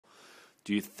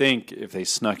Do you think if they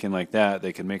snuck in like that,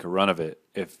 they could make a run of it?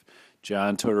 If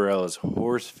John Tortorella's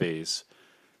horse face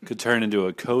could turn into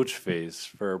a coach face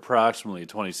for approximately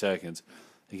 20 seconds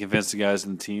and convince the guys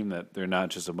in the team that they're not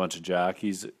just a bunch of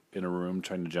jockeys in a room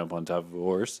trying to jump on top of a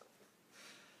horse?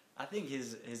 I think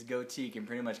his goatee can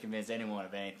pretty much convince anyone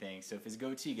of anything. So if his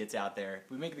goatee gets out there,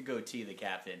 if we make the goatee the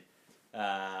captain,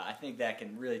 I think that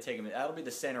can really take him. That'll be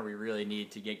the center we really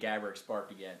need to get Gabrick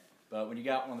sparked again. But when you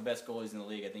got one of the best goalies in the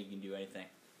league, I think you can do anything.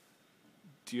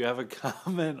 Do you have a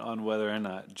comment on whether or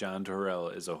not John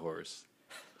Tortorella is a horse?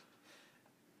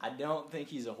 I don't think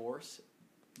he's a horse,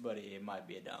 but he might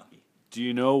be a donkey. Do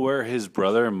you know where his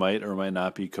brother might or might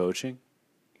not be coaching?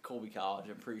 Colby College,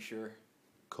 I'm pretty sure.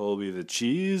 Colby the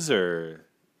Cheese, or?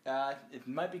 It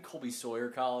might be Colby Sawyer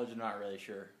College. I'm not really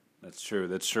sure. That's true.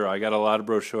 That's true. I got a lot of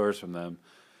brochures from them.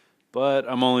 But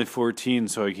I'm only 14,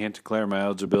 so I can't declare my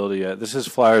eligibility yet. This is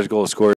Flyers Goal Scorer.